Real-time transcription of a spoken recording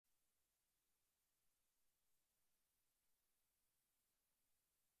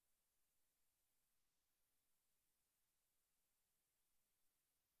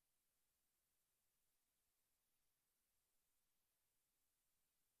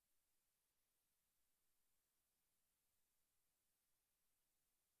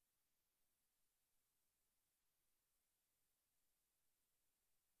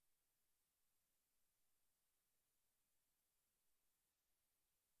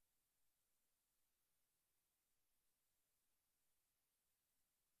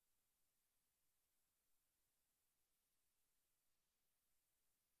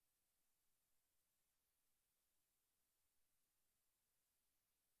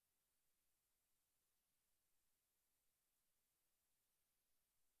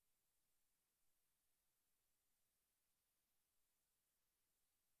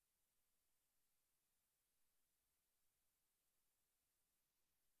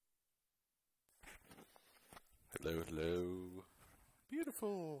Hello, hello.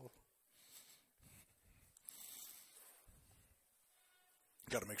 Beautiful.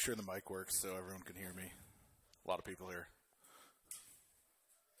 Got to make sure the mic works so everyone can hear me. A lot of people here.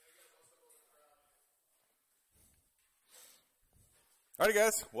 Alrighty,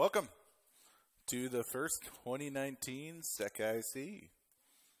 guys. Welcome to the first 2019 SecIC.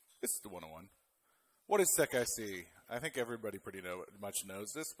 This is the 101. What is SecIC? I think everybody pretty much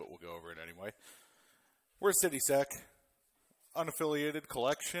knows this, but we'll go over it anyway. We're SecIC, unaffiliated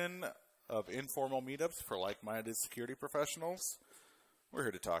collection of informal meetups for like-minded security professionals. We're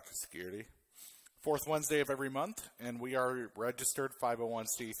here to talk security. Fourth Wednesday of every month, and we are a registered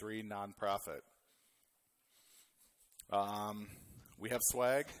 501c3 nonprofit. We have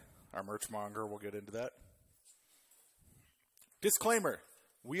swag. Our merch monger will get into that. Disclaimer.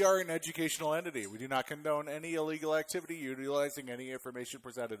 We are an educational entity. We do not condone any illegal activity utilizing any information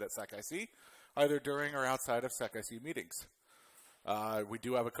presented at SecIC, either during or outside of SecIC meetings. We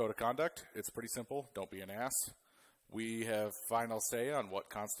do have a code of conduct. It's pretty simple. Don't be an ass. We have final say on what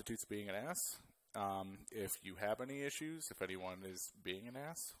constitutes being an ass. If you have any issues, if anyone is being an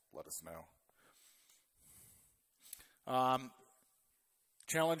ass, let us know.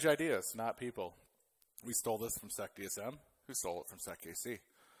 Challenge ideas, not people. We stole this from SecDSM, who stole it from SecIC.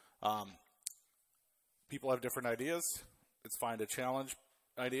 People have different ideas. It's fine to challenge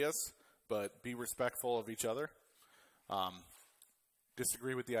ideas, but be respectful of each other.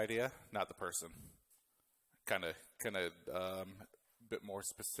 Disagree with the idea, not the person. Kind of, bit more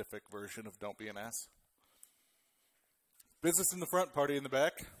specific version of don't be an ass. Business in the front, party in the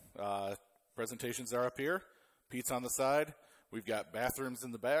back. Presentations are up here. Pete's on the side. We've got bathrooms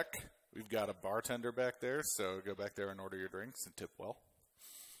in the back. We've got a bartender back there, so go back there and order your drinks and tip well.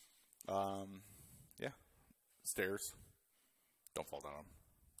 Yeah. Stairs. Don't fall down.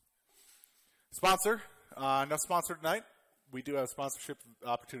 Sponsor. No sponsor tonight. We do have sponsorship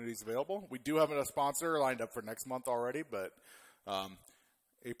opportunities available. We do have a sponsor lined up for next month already, but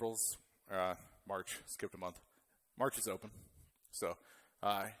March, skipped a month. March is open. So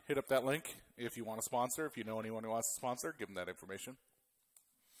hit up that link if you want to sponsor. If you know anyone who wants to sponsor, give them that information.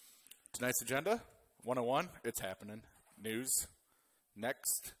 Tonight's agenda, 101, it's happening. News,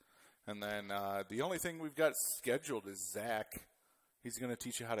 next. And then the only thing we've got scheduled is Zach. He's going to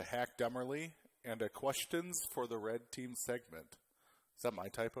teach you how to hack Dummerly and a questions for the red team segment. Is that my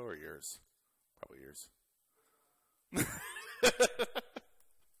typo or yours? Probably yours.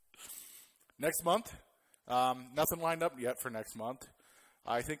 Next month, nothing lined up yet for next month.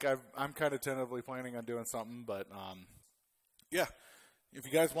 I think I'm kind of tentatively planning on doing something, but yeah. If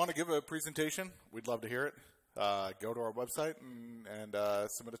you guys want to give a presentation, we'd love to hear it. Go to our website and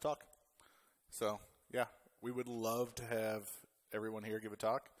submit a talk. So, yeah, we would love to have everyone here give a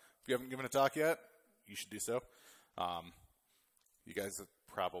talk. If you haven't given a talk yet, you should do so. You guys will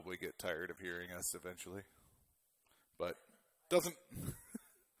probably get tired of hearing us eventually. But doesn't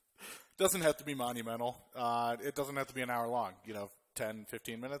have to be monumental. It doesn't have to be an hour long. 10,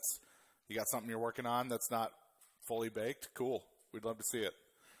 15 minutes. You got something you're working on that's not fully baked? Cool. We'd love to see it.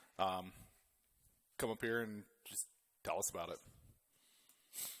 Come up here and just tell us about it.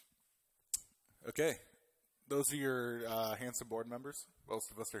 Okay. Those are your handsome board members.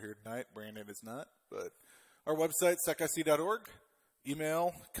 Most of us are here tonight. Brandon is not. But our website, SecIC.org.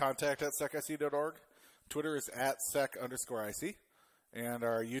 Email, contact@SecIC.org. Twitter is @sec_IC. And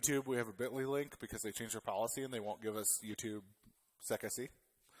our YouTube, we have a bit.ly link because they changed their policy and they won't give us YouTube SecIC.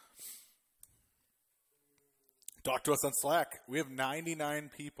 Talk to us on Slack. We have 99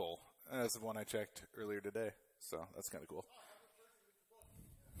 people as of when I checked earlier today. So that's kind of cool.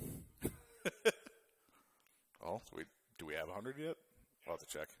 Oh, do we have 100 yet? I'll have to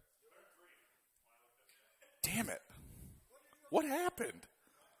check. Damn it. What happened?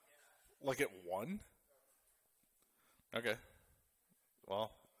 Like at 1? Okay.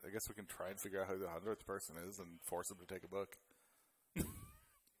 Well, I guess we can try and figure out who the 100th person is and force them to take a book.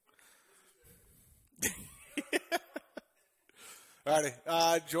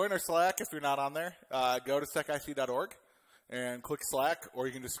 Alrighty, join our Slack if you're not on there. Go to SecIC.org and click Slack, or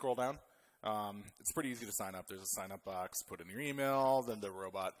you can just scroll down. It's pretty easy to sign up. There's a sign-up box. Put in your email, then the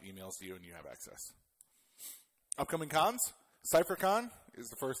robot emails you, and you have access. Upcoming cons. CypherCon is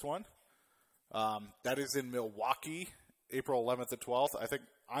the first one. That is in Milwaukee, April 11th and 12th. I think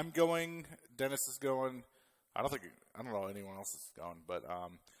I'm going. Dennis is going. I don't know anyone else is going, but I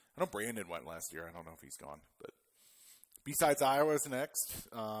know Brandon went last year. I don't know if he's gone, but besides Iowa is next.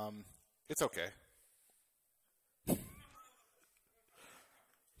 It's okay.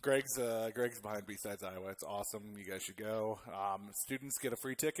 Greg's behind B-Sides Iowa. It's awesome. You guys should go. Students get a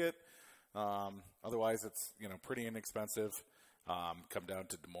free ticket. Otherwise, it's pretty inexpensive. Come down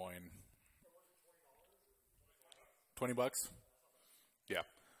to Des Moines. $20. Yeah.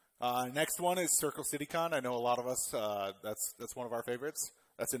 Next one is Circle City Con. I know a lot of us. That's one of our favorites.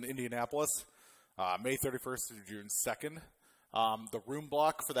 That's in Indianapolis, May 31st through June 2nd. The room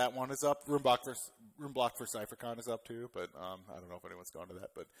block for that one is up. Room block for CypherCon is up too, but I don't know if anyone's gone to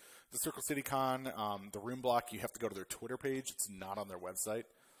that. But the Circle City Con, the room block, you have to go to their Twitter page. It's not on their website.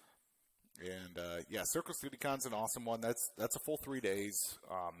 And yeah, Circle City Con's an awesome one. That's a full 3 days,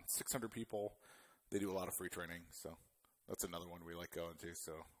 600 people. They do a lot of free training, so that's another one we like going to.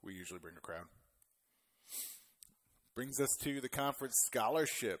 So we usually bring a crowd. Brings us to the conference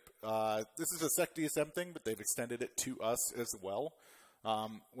scholarship. This is a SecDSM thing, but they've extended it to us as well.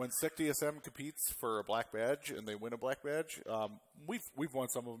 When SecDSM competes for a black badge and they win a black badge, we've won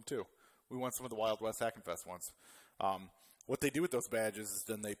some of them too. We won some of the Wild West Hack and Fest ones. What they do with those badges is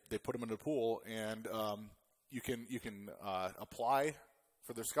then they put them in a pool, and you can apply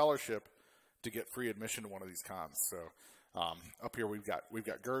for their scholarship to get free admission to one of these cons. So up here we've got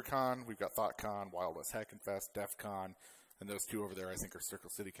GurCon, we've got ThoughtCon, Wild West Hack and Fest, DEF CON, and those two over there I think are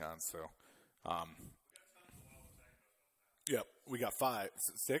Circle City Cons. So yep, we got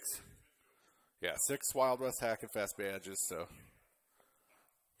 6. Yeah, 6 Wild West Hack and Fest badges. So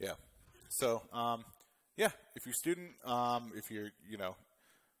yeah, so yeah, if you're a student, if you're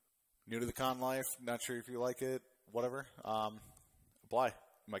new to the con life, not sure if you like it, whatever, apply.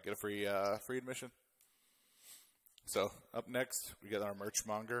 You might get a free admission. So up next, we got our merch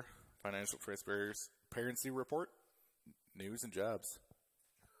monger, financial transparency report, news and jobs.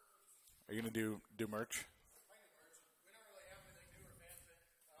 Are you gonna do merch? We don't really have anything new or fancy.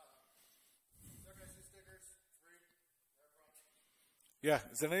 SecIC stickers, free. Yeah,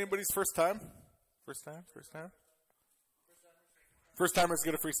 is it anybody's first time? First timers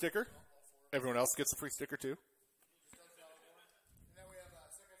get a free sticker. Everyone else gets a free sticker too. And then we have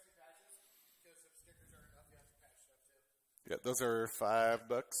SecIC patches, because if stickers aren't enough, you have to patch stuff too. Yeah, those are $5. $5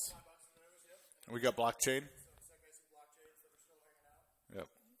 for those, yep. And we got blockchain. Some SecIC blockchains that are still hanging out. Yep.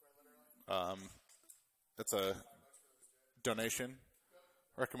 Quite literally. That's a donation.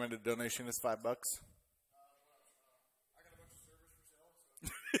 Recommended donation is $5. I got a bunch of servers for sale, so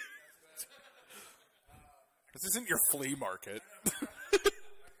This isn't your flea market. my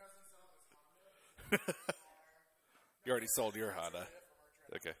cousin sells his Honda. You already sold your Honda.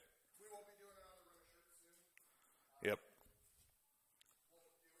 Okay. We won't be doing it on the road shirt soon. Yep.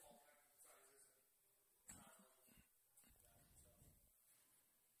 We'll do all kinds of sizes and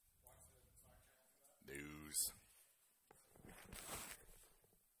watch the Slack channel for that. News.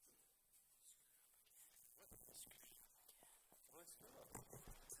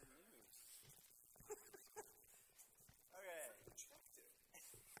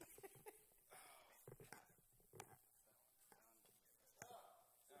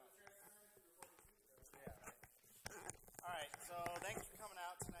 Alright, so thanks for coming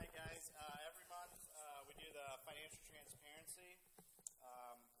out tonight, guys. Every month we do the financial transparency.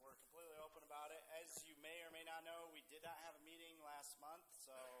 We're completely open about it. As you may or may not know, we did not have a meeting last month,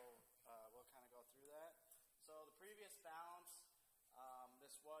 so we'll kind of go through that. So the previous balance,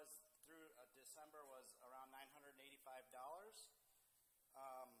 this was through December, was around $985.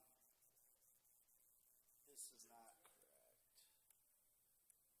 This is not correct.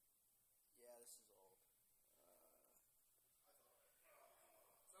 Yeah, this is old.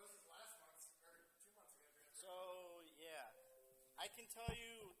 So this is last month's, or 2 months ago. So, yeah. I can tell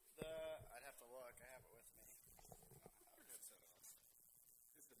you I'd have to look. I have it with me.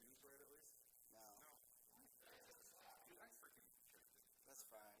 Is the news right at least? No. Dude, I freaking checked it. That's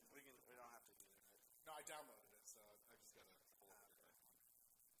fine. We don't have to do that. No, I downloaded it, so I just gotta pull up the iPhone.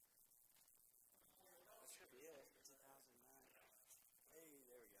 That should be it. 2009. Hey,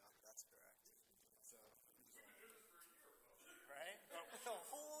 there we go. That's correct. So, Right? A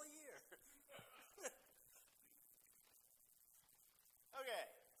whole year. Okay.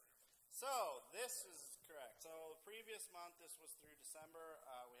 So, this is correct. So, the previous month, this was through December,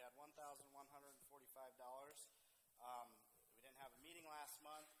 we had $1,145. We didn't have a meeting last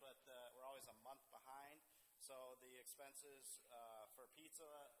month, but we're always a month behind. So, the expenses for pizza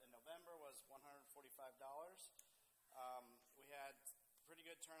in November was $145. We had pretty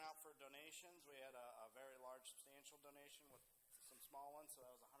good turnout for donations. We had a very large, substantial donation with some small ones, so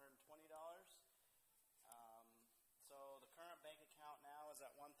that was $120. So the current bank account now is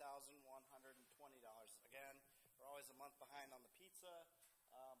at $1,120. Again, we're always a month behind on the pizza,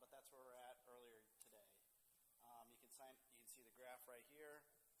 but that's where we're at earlier today. You can see the graph right here.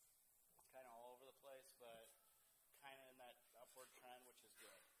 It's kind of all over the place, but kind of in that upward trend, which is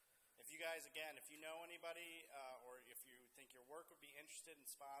good. If you guys, again, if you know anybody or if you think your work would be interested in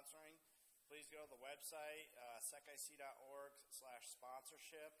sponsoring, please go to the website,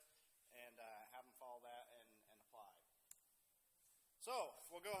 SecIC.org/sponsorship, and have them follow that and apply. So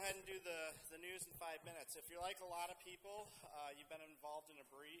we'll go ahead and do the news in 5 minutes. If you're like a lot of people, you've been involved in a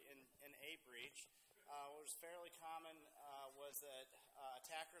breach. What was fairly common was that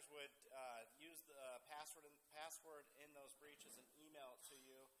attackers would use the password in those breaches and email it to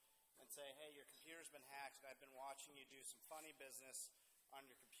you and say, hey, your computer's been hacked and I've been watching you do some funny business on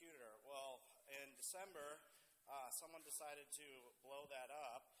your computer. Well, in December, someone decided to blow that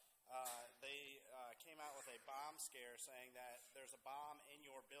up. They came out with a bomb scare saying that there's a bomb in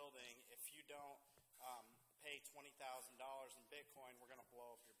your building. If you don't pay $20,000 in Bitcoin, we're going to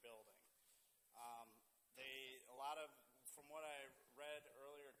blow up your building. From what I read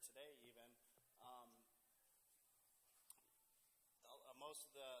earlier today even, most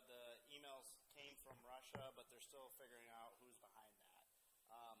of the emails came from Russia, but they're still figuring out who's behind that.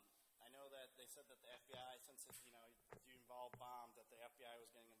 I know that they said that the FBI, since you involve bombs, that the FBI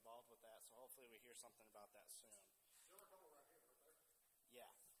was getting involved with that, so hopefully we hear something about that soon. There were a couple right here, weren't there? Yeah.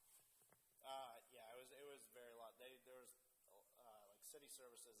 It was very lot. There was like city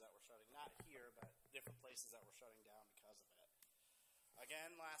services that were shutting, not here, but different places that were shutting down because of it.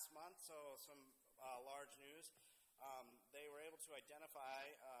 Again, last month, so some large news. They were able to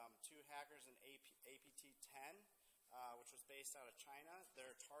identify 2 hackers in APT-10, which was based out of China.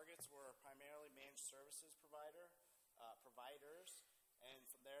 Their targets were primarily managed services providers, and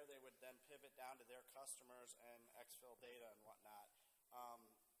from there they would then pivot down to their customers and exfil data and whatnot.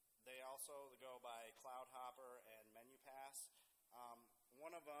 They also go by CloudHopper and MenuPass.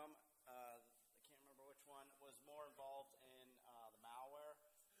 One of them, I can't remember which one, was more involved in the malware,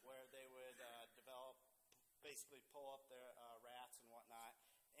 where they would basically pull up their rats and whatnot.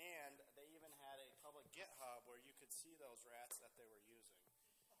 And they even had a public GitHub where you could see those rats that they were using.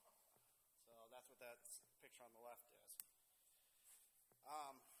 So that's what that picture on the left is.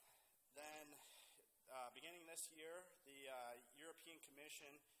 Beginning this year, the European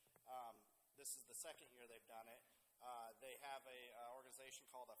Commission, this is the second year they've done it, they have an organization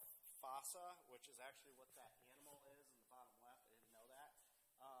called a FOSSA, which is actually what that animal is in the bottom left. I didn't know that.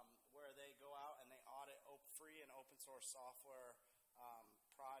 Where they go out and they audit free and open source software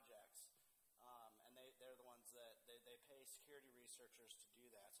projects. And they're the ones that they pay security researchers to do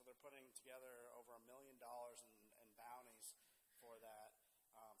that. So they're putting together over $1 million in bounties for that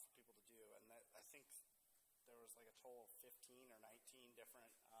for people to do. And I think there was like a total of 15 or 19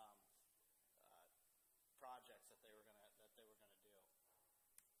 different projects that they were gonna do.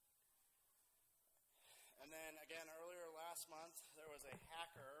 And then again, earlier last month, there was a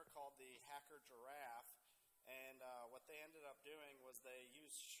hacker called the Hacker Giraffe, and what they ended up doing was they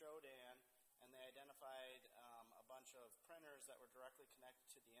used Shodan, and they identified a bunch of printers that were directly connected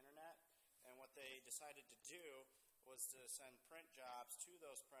to the internet. And what they decided to do was to send print jobs to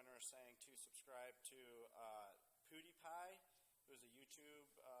those printers saying to subscribe to PewDiePie, who's a YouTube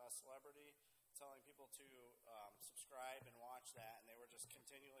celebrity, telling people to subscribe and watch that, and they were just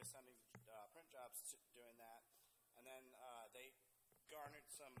continually sending print jobs doing that. And then they garnered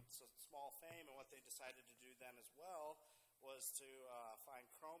some small fame, and what they decided to do then as well was to find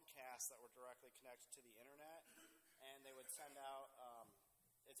Chromecasts that were directly connected to the internet, and they would send out,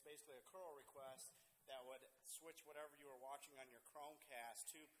 it's basically a curl request that would switch whatever you were watching on your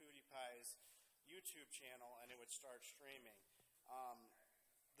Chromecast to PewDiePie's YouTube channel, and it would start streaming.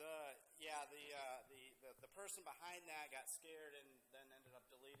 The person behind that got scared and then ended up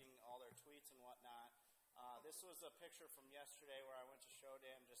deleting all their tweets and whatnot. This was a picture from yesterday where I went to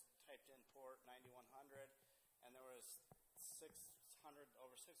Shodan, just typed in port 9100, and there was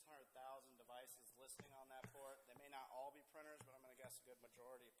over 600,000 devices listing on that port. They may not all be printers, but I'm going to guess a good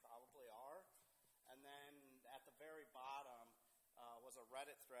majority probably are. And then at the very bottom was a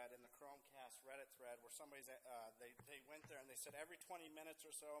Reddit thread in the Chromecast Reddit thread where somebody's they went there and they said every 20 minutes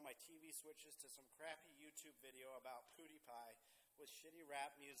or so my TV switches to some crappy YouTube video about PewDiePie with shitty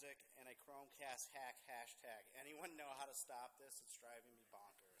rap music and a Chromecast hack hashtag. Anyone know how to stop this? It's driving me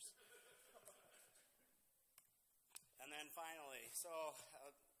bonkers. And then finally, so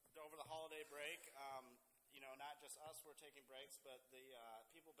over the holiday break, not just us were taking breaks, but the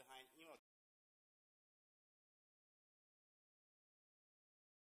people behind emo.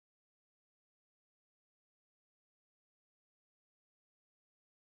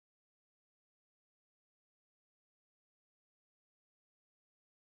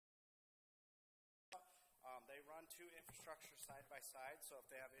 They run 2 infrastructures side by side, so if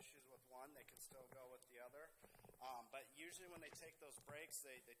they have issues with one, they can still go with the other. But usually when they take those breaks,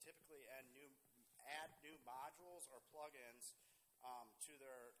 they typically add new modules or plugins to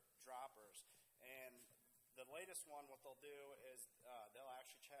their droppers. And the latest one, what they'll do is they'll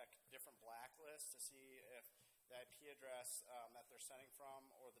actually check different blacklists to see if the IP address that they're sending from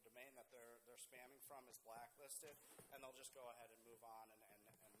or the domain that they're spamming from is blacklisted, and they'll just go ahead and move on and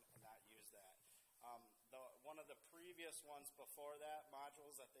not use that. One of the previous ones before that,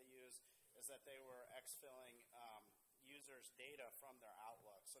 modules that they use, is that they were exfilling users' data from their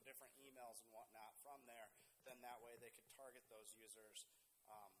Outlook, so different emails and whatnot from there. Then that way they could target those users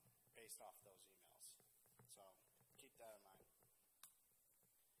based off those emails. So keep that in mind.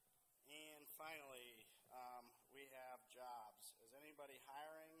 And finally, we have jobs. Is anybody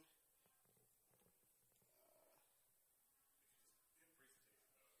hiring?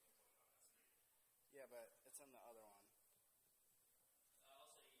 Yeah, but it's in the other one. I'll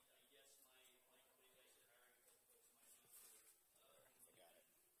say yes. My company is actually hiring a couple folks in my team for. I got it. I don't have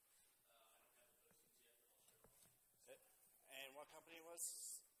the postings yet, but I'll share them. And what company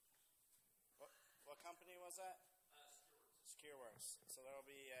was? What company was that? SecureWorks. So there will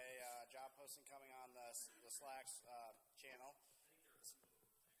be a job posting coming on the Slack's channel. I think there's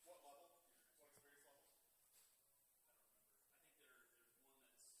What level? What experience level? I don't remember. I think there's one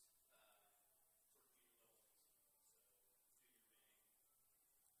that's sort of junior level, so junior being.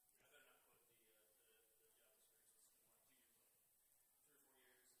 I better not quote the job experience. It's more like junior like 3 or 4 years, and senior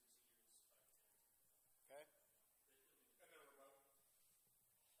is 5 to 10. Okay. And they're remote.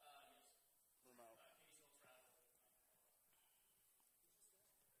 Yes. Remote. Occasional travel.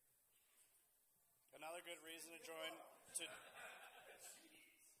 Another good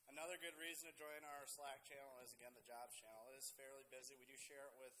reason to join our Slack channel is, again, the jobs channel. It is fairly busy. We do share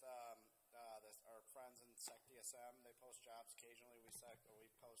it with our friends in SecDSM. They post jobs occasionally. We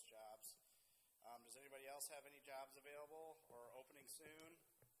post jobs. Does anybody else have any jobs available or opening soon?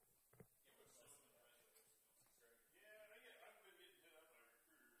 I've been getting hit up by recruiters.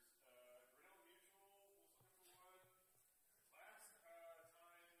 Grinnell Mutual was looking for one. Last time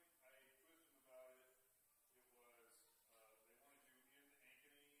I quizzed them about it, it was they wanted you in Ankeny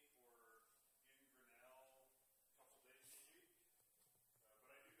or in Grinnell a couple days a week.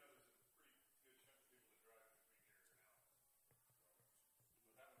 But I do know there's a pretty good chunk of people that drive between here and Grinnell. So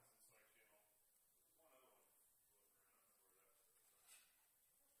that one's in Slack channel. There's one other one floating around. I don't know where that is. It's an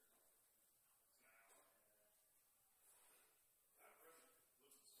hour. That president lives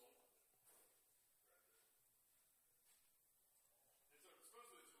in Solon. Right there.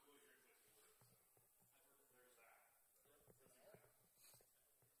 Supposedly it's a really great place to live. So I've heard that there's that.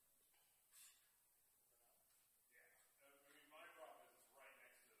 Yeah. I mean, my problem is it's right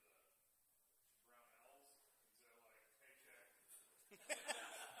next to the Brownells, and so like paycheck. So it's like,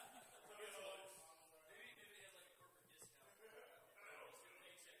 Maybe they have like a corporate discount. I don't know. Just get a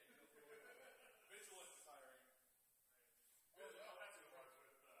paycheck and go for it. Vigilance is hiring. Oh, that's who I was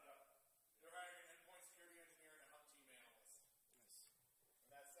with. They're hiring an endpoint security engineer and a hub team analyst.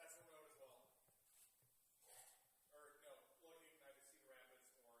 Nice. And that's remote as well. Or no, looking either Cedar Rapids or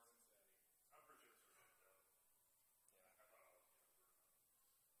Cincinnati. I'm pretty sure it's remote though. Yeah. I thought I was going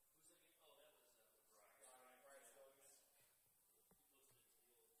to Who's that again? Oh, that was Right. Brian Stillies. He posted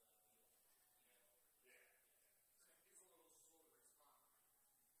it to the old email. Yeah. He's a little slow to respond. He's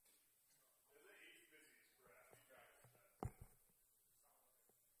busy as crap. He drives that. I'm just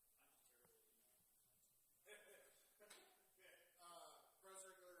terrible at email. Pro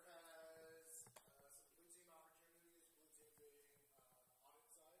Circular has some blue team opportunities, blue team being audit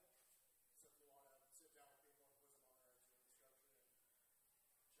side. So if you want to sit down with people and quiz them on their IT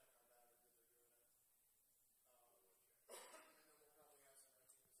infrastructure and check on that or that they're doing it. And then we'll probably have some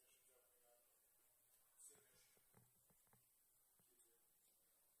IT positions opening up soonish. Q2. What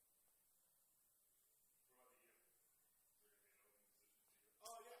about the you? Is there going to be an open position to you?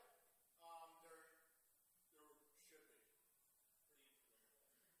 Oh yeah. There should be. Pretty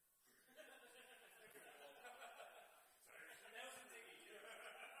influential. Sorry. That was a diggy.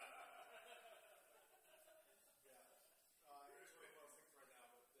 Yeah. It's really postings right now,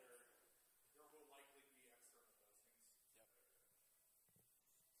 but there will likely be external postings. Yep.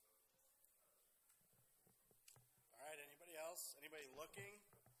 All right. Anybody else? Anybody looking?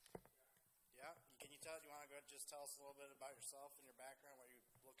 Yeah. Can you tell? Do you want to go ahead and just tell us a little bit about yourself and your background, what you're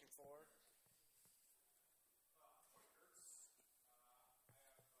looking for? Pointers. I have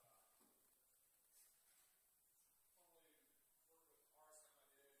formerly worked with RSM.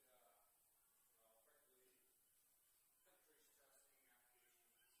 I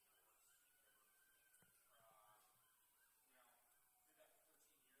did, effectively penetration testing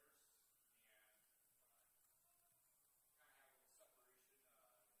applications. Did that for 13 years, and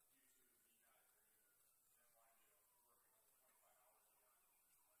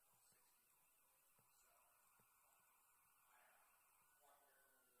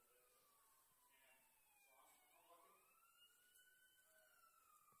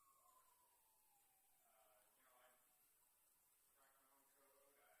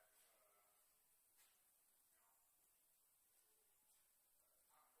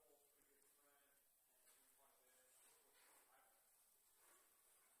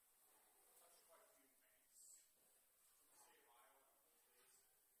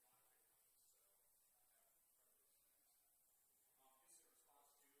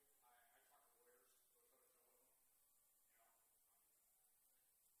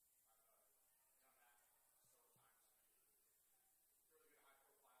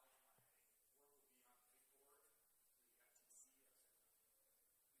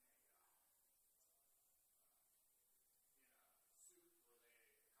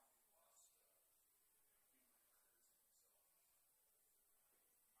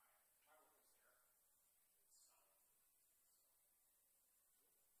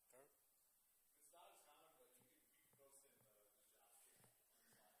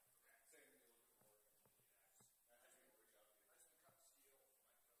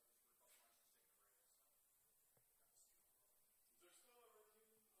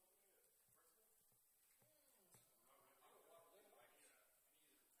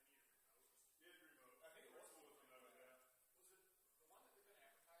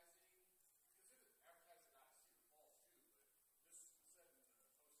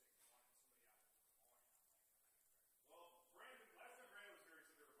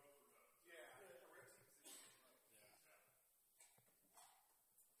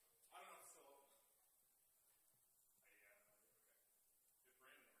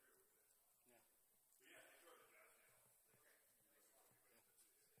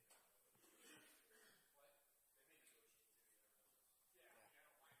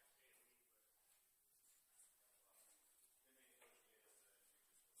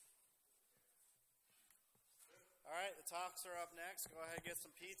right, the talks are up next. Go ahead, get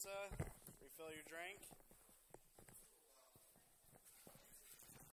some pizza, refill your drink.